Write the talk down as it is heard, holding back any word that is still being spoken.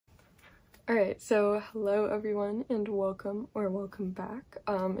Alright, so hello everyone and welcome back.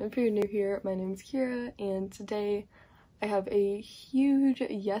 If you're new here, my name's Kira and today I have a huge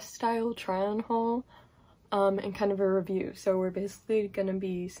Yesstyle try-on haul and kind of a review. So we're basically gonna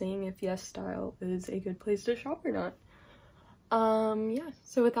be seeing if Yesstyle is a good place to shop or not. Yeah,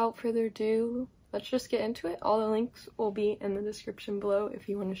 so without further ado, let's just get into it. All the links will be in the description below if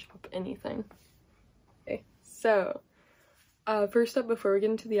you want to shop anything. Okay, so first up, before we get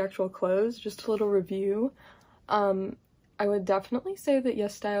into the actual clothes, just a little review. I would definitely say that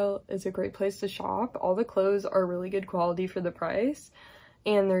Yesstyle is a great place to shop. All the clothes are really good quality for the price,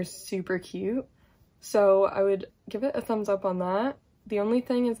 and they're super cute. So I would give it a thumbs up on that. The only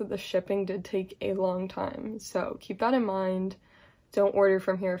thing is that the shipping did take a long time, so keep that in mind. Don't order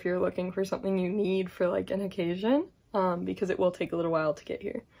from here if you're looking for something you need for like an occasion, because it will take a little while to get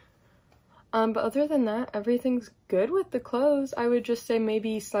here. But other than that, everything's good with the clothes. I would just say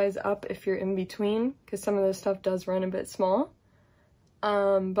maybe size up if you're in between, because some of the stuff does run a bit small.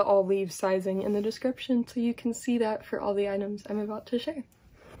 But I'll leave sizing in the description so you can see that for all the items I'm about to share.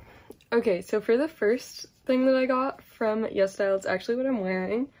 Okay, so for the first thing that I got from Yesstyle, it's actually what I'm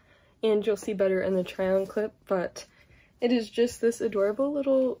wearing, and you'll see better in the try-on clip, but it is just this adorable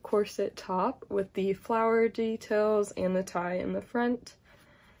little corset top with the flower details and the tie in the front.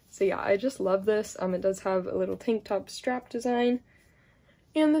 So yeah, I just love this. It does have a little tank top strap design,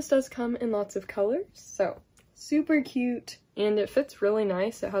 and this does come in lots of colors, so super cute, and it fits really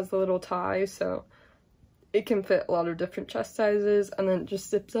nice. It has the little tie, so it can fit a lot of different chest sizes, and then it just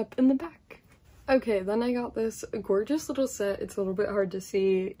zips up in the back. Okay, then I got this gorgeous little set. It's a little bit hard to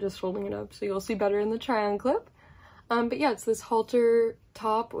see just holding it up, so you'll see better in the try-on clip. But yeah, it's this halter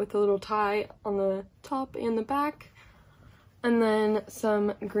top with a little tie on the top and the back, and then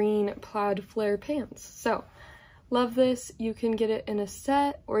some green plaid flare pants. So love this. You can get it in a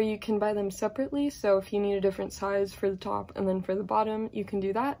set or you can buy them separately, so if you need a different size for the top and then for the bottom, you can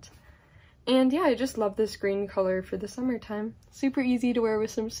do that. And yeah, I just love this green color for the summertime. Super easy to wear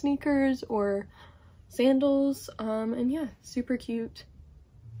with some sneakers or sandals, and yeah, super cute.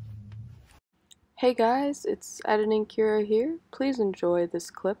 Hey guys, it's Editing Kira here. Please enjoy this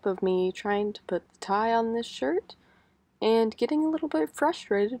clip of me trying to put the tie on this shirt and getting a little bit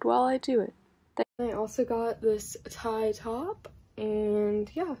frustrated while I do it. I also got this tie top, and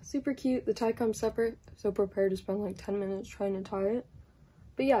yeah, super cute. The tie comes separate, so prepare to spend like 10 minutes trying to tie it.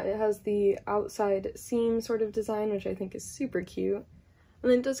 But yeah, it has the outside seam sort of design, which I think is super cute.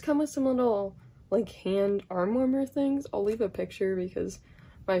 And then it does come with some little like hand arm warmer things. I'll leave a picture because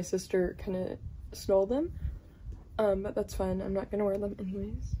my sister kind of stole them. But that's fine. I'm not gonna wear them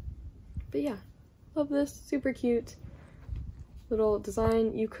anyways. But yeah, love this. Super cute little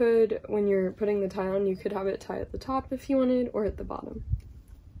design. You could, when you're putting the tie on, you could have it tie at the top if you wanted, or at the bottom.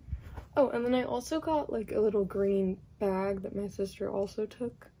 Oh, and then I also got like a little green bag that my sister also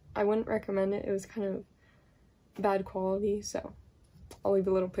took. I wouldn't recommend it. It was kind of bad quality, so I'll leave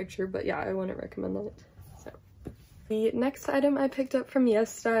a little picture, but yeah, I wouldn't recommend it. So the next item I picked up from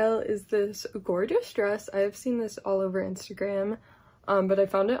Yesstyle is this gorgeous dress. I have seen this all over Instagram, but I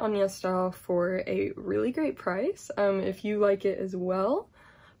found it on Yesstyle for a really great price. If you like it as well,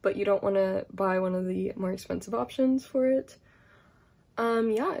 but you don't want to buy one of the more expensive options for it.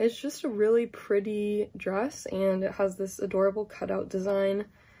 Yeah, it's just a really pretty dress, and it has this adorable cutout design,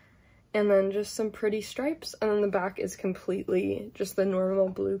 and then just some pretty stripes, and then the back is completely just the normal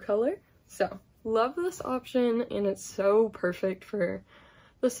blue color. So love this option, and it's so perfect for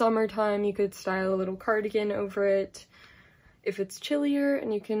the summertime. You could style a little cardigan over it if it's chillier,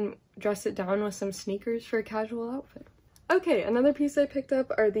 and you can dress it down with some sneakers for a casual outfit. Okay, another piece I picked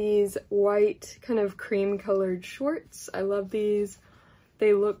up are these white kind of cream colored shorts. I love these.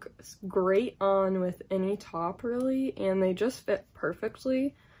 They look great on with any top really, and they just fit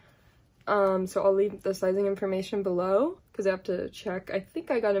perfectly. So I'll leave the sizing information below because I have to check. I think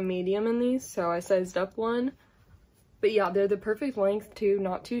I got a medium in these, so I sized up one. But yeah, they're the perfect length too,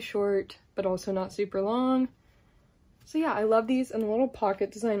 not too short, but also not super long. So yeah, I love these, and the little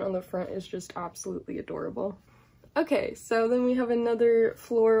pocket design on the front is just absolutely adorable. Okay, so then we have another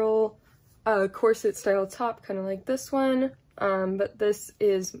floral corset style top, kind of like this one, but this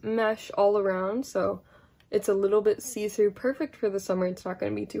is mesh all around, so it's a little bit see-through, perfect for the summer. It's not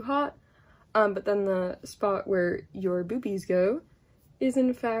going to be too hot, but then the spot where your boobies go is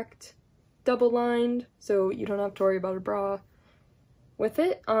in fact double lined, so you don't have to worry about a bra with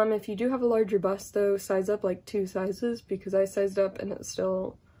it. If you do have a larger bust though, size up like 2 sizes, because I sized up and it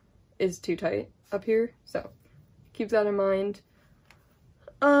still is too tight up here, so keep that in mind.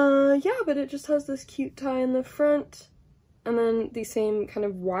 Yeah, but it just has this cute tie in the front, And then the same kind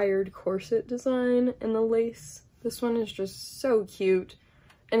of wired corset design in the lace. This one is just so cute.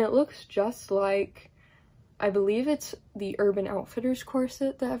 And it looks just like, I believe it's the Urban Outfitters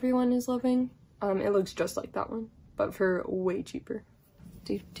corset that everyone is loving. It looks just like that one, but for way cheaper.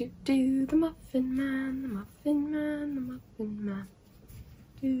 Do, the muffin man, the muffin man, the muffin man.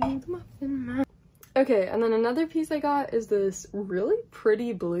 Do the muffin man. Okay, and then another piece I got is this really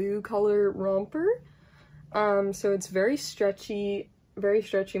pretty blue color romper. So it's very stretchy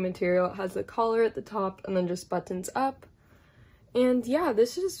material. It has the collar at the top and then just buttons up. And yeah,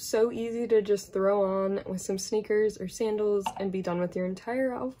 this is so easy to just throw on with some sneakers or sandals and be done with your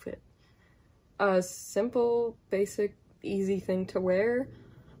entire outfit. A simple, basic, easy thing to wear,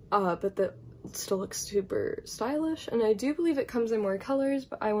 but that still looks super stylish. And I do believe it comes in more colors,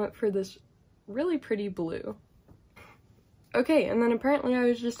 but I went for this really pretty blue. Okay, and then apparently I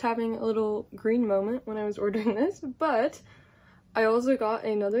was just having a little green moment when I was ordering this, but I also got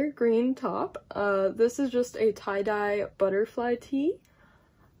another green top. This is just a tie-dye butterfly tee.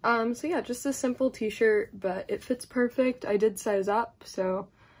 So yeah, just a simple t-shirt, but it fits perfect. I did size up, so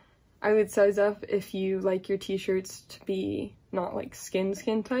I would size up if you like your t-shirts to be not like skin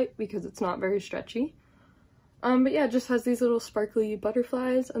tight because it's not very stretchy. But yeah, it just has these little sparkly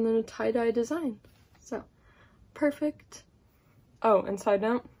butterflies and then a tie-dye design. So, perfect. Oh, and side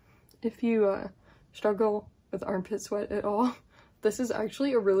note, if you struggle with armpit sweat at all, this is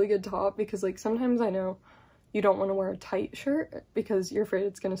actually a really good top because like sometimes I know you don't want to wear a tight shirt because you're afraid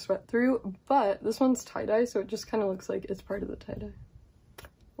it's going to sweat through, but this one's tie-dye, so it just kind of looks like it's part of the tie-dye.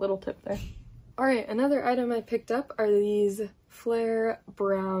 Little tip there. Alright, another item I picked up are these flare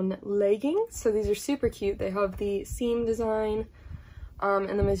brown leggings. So these are super cute. They have the seam design,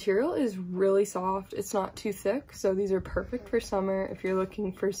 and the material is really soft. It's not too thick, so these are perfect for summer if you're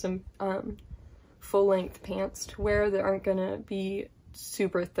looking for some full-length pants to wear that aren't gonna be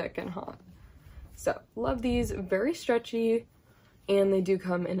super thick and hot. So, love these, very stretchy, and they do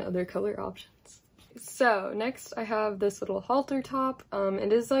come in other color options. So, next I have this little halter top.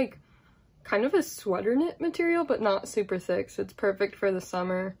 It is like kind of a sweater knit material, but not super thick, so it's perfect for the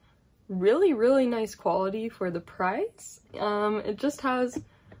summer. Really nice quality for the price. It just has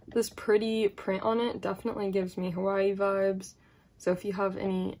this pretty print on it. Definitely gives me Hawaii vibes. So if you have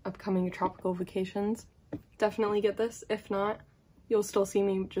any upcoming tropical vacations, definitely get this. If not, you'll still see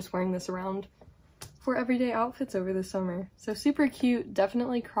me just wearing this around for everyday outfits over the summer. So super cute,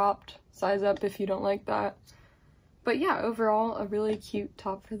 definitely cropped, size up if you don't like that. But yeah, overall, a really cute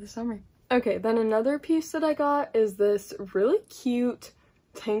top for the summer. Okay, then another piece that I got is this really cute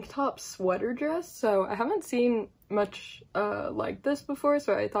tank top sweater dress. So I haven't seen much like this before,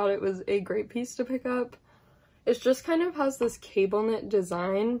 so I thought it was a great piece to pick up. It just kind of has this cable knit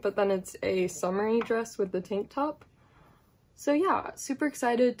design, but then it's a summery dress with the tank top. So yeah, super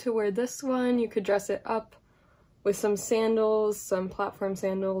excited to wear this one. You could dress it up with some sandals, some platform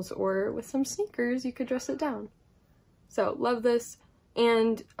sandals, or with some sneakers, you could dress it down. So love this,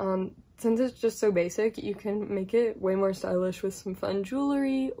 and since it's just so basic, you can make it way more stylish with some fun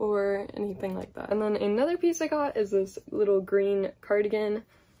jewelry or anything like that. And then another piece I got is this little green cardigan.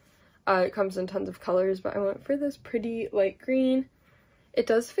 It comes in tons of colors, but I went for this pretty light green. It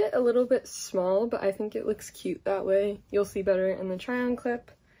does fit a little bit small, but I think it looks cute that way. You'll see better in the try-on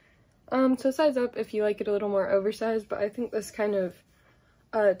clip. So size up if you like it a little more oversized, but I think this kind of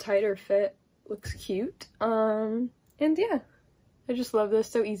tighter fit looks cute. And yeah, I just love this.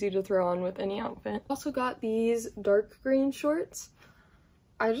 So easy to throw on with any outfit. Also got these dark green shorts.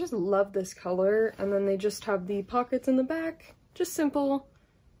 I just love this color, and then they just have the pockets in the back. Just simple,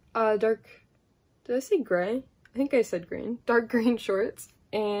 dark, did I say gray? I think I said green. Dark green shorts,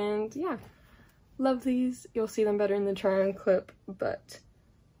 and yeah, love these. You'll see them better in the try-on clip, but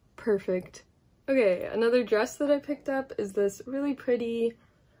perfect. Okay, another dress that I picked up is this really pretty,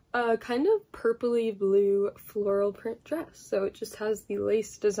 kind of purpley blue floral print dress. So it just has the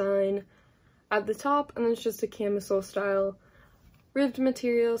lace design at the top, and then it's just a camisole style ribbed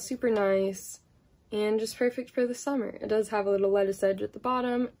material, super nice, and just perfect for the summer. It does have a little lettuce edge at the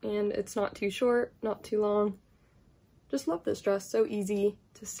bottom, and it's not too short, not too long. Just love this dress, so easy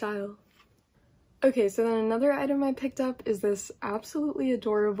to style. Okay, so then another item I picked up is this absolutely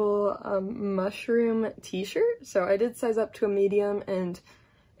adorable mushroom t-shirt. So I did size up to a medium, and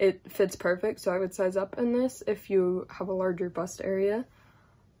it fits perfect, so I would size up in this if you have a larger bust area.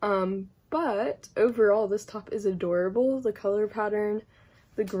 But overall, this top is adorable. The color pattern,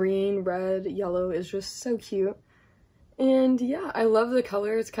 the green, red, yellow is just so cute. And yeah, I love the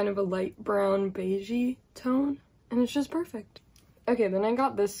color. It's kind of a light brown beigey tone, and it's just perfect. Okay, then I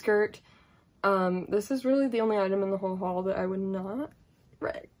got this skirt. This is really the only item in the whole haul that I would not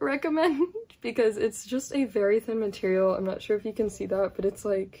recommend because it's just a very thin material. I'm not sure if you can see that, but it's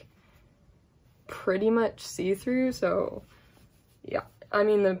like pretty much see-through, so yeah. I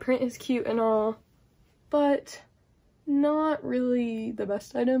mean, the print is cute and all, but not really the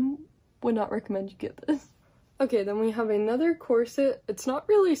best item. Would not recommend you get this. Okay, then we have another corset. It's not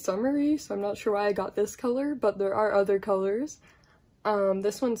really summery, so I'm not sure why I got this color, but there are other colors.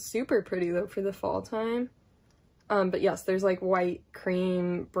 This one's super pretty though for the fall time. But yes, there's like white,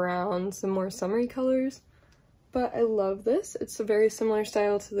 cream, brown, some more summery colors. But I love this. It's a very similar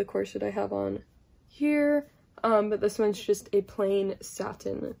style to the corset I have on here. But this one's just a plain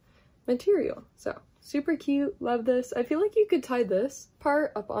satin material. So super cute, love this. I feel like you could tie this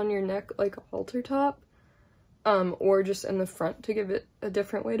part up on your neck like a halter top, or just in the front to give it a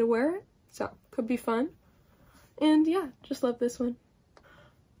different way to wear it. So could be fun. And yeah, just love this one.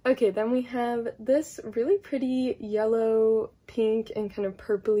 Okay, then we have this really pretty yellow, pink, and kind of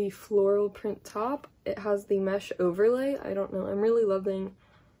purpley floral print top. It has the mesh overlay. I don't know, I'm really loving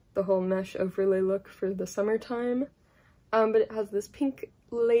the whole mesh overlay look for the summertime. But it has this pink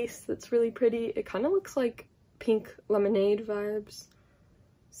lace that's really pretty. It kind of looks like pink lemonade vibes.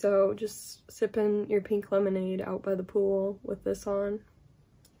 So just sipping your pink lemonade out by the pool with this on.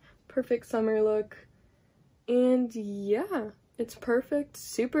 Perfect summer look. And yeah, it's perfect,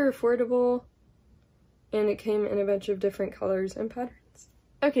 super affordable, and it came in a bunch of different colors and patterns.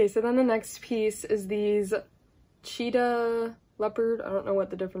 Okay, so then the next piece is these cheetah leopard, I don't know what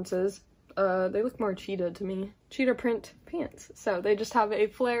the difference is. They look more cheetah to me. Cheetah print pants. So they just have a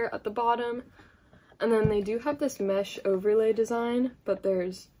flare at the bottom, and then they do have this mesh overlay design, but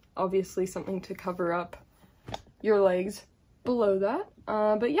there's obviously something to cover up your legs below that.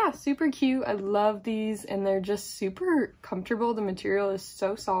 But yeah, super cute. I love these, and they're just super comfortable. The material is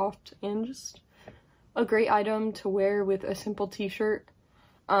so soft, and just a great item to wear with a simple t-shirt,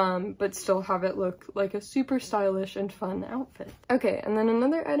 but still have it look like a super stylish and fun outfit. Okay, and then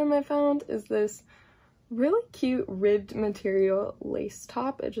another item I found is this really cute ribbed material lace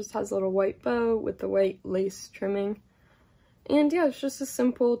top. It just has a little white bow with the white lace trimming. And yeah, it's just a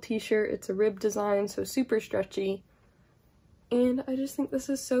simple t-shirt. It's a rib design, so super stretchy. And I just think this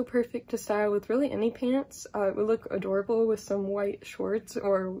is so perfect to style with really any pants. It would look adorable with some white shorts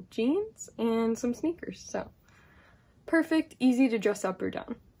or jeans and some sneakers. So perfect, easy to dress up or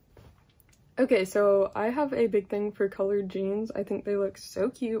down. Okay, so I have a big thing for colored jeans. I think they look so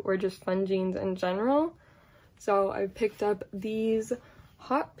cute, or just fun jeans in general. So I picked up these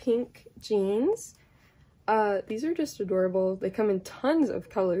hot pink jeans. These are just adorable. They come in tons of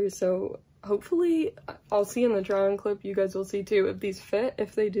colors, so hopefully I'll see in the try-on clip, you guys will see too if these fit.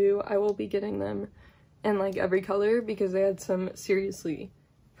 If they do, I will be getting them in like every color because they had some seriously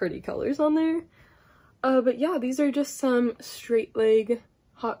pretty colors on there. But yeah, these are just some straight leg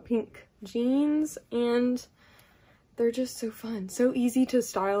hot pink jeans, and they're just so fun, so easy to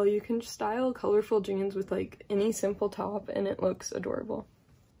style. You can just style colorful jeans with like any simple top and it looks adorable.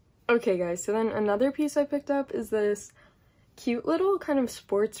 Okay guys, so then another piece I picked up is this cute little kind of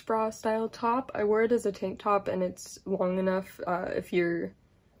sports bra style top. I wore it as a tank top, and it's long enough if you're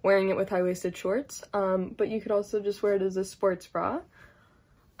wearing it with high-waisted shorts, but you could also just wear it as a sports bra.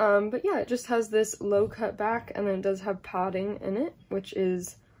 But yeah, it just has this low cut back, and then it does have padding in it, which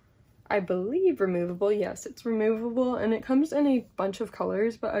is, I believe, removable. Yes, it's removable, and it comes in a bunch of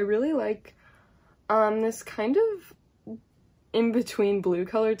colors, but I really like this kind of in-between blue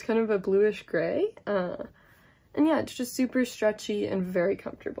color. It's kind of a bluish gray. And yeah, it's just super stretchy and very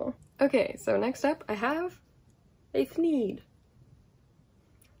comfortable. Okay, so next up I have a thneed,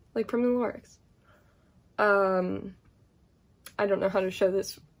 like from the Lorax. I don't know how to show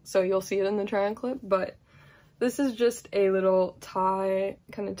this, so you'll see it in the try-on clip, but this is just a little tie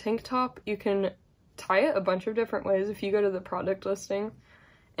kind of tank top. You can tie it a bunch of different ways if you go to the product listing,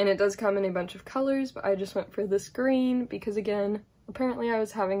 and it does come in a bunch of colors, but I just went for this green because, again, apparently I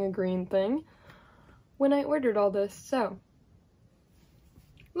was having a green thing when I ordered all this. So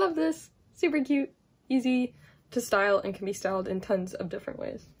love this, super cute, easy to style, and can be styled in tons of different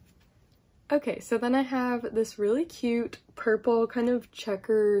ways. Okay, so then I have this really cute purple kind of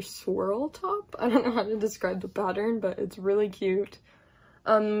checker swirl top. I don't know how to describe the pattern, but it's really cute.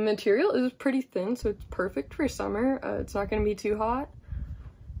 Material is pretty thin, so it's perfect for summer. It's not going to be too hot.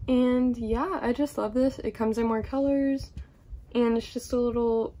 And yeah, I just love this. It comes in more colors, and it's just a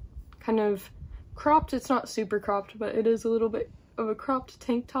little kind of cropped. It's not super cropped, but it is a little bit of a cropped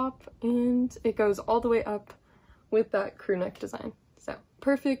tank top, and it goes all the way up with that crew neck design. So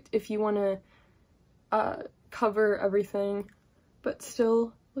perfect if you want to cover everything but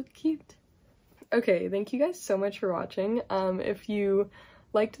still look cute. okay, thank you guys so much for watching. If you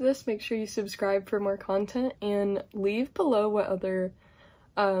liked this, make sure you subscribe for more content and leave below what other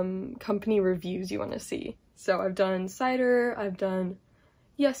company reviews you want to see. So I've done cider, I've done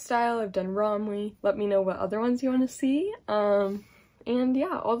Yesstyle, I've done Romley. Let me know what other ones you want to see. And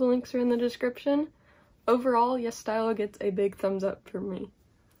yeah, all the links are in the description. Overall, Yesstyle gets a big thumbs up from me.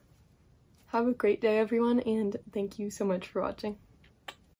 Have a great day, everyone, and thank you so much for watching.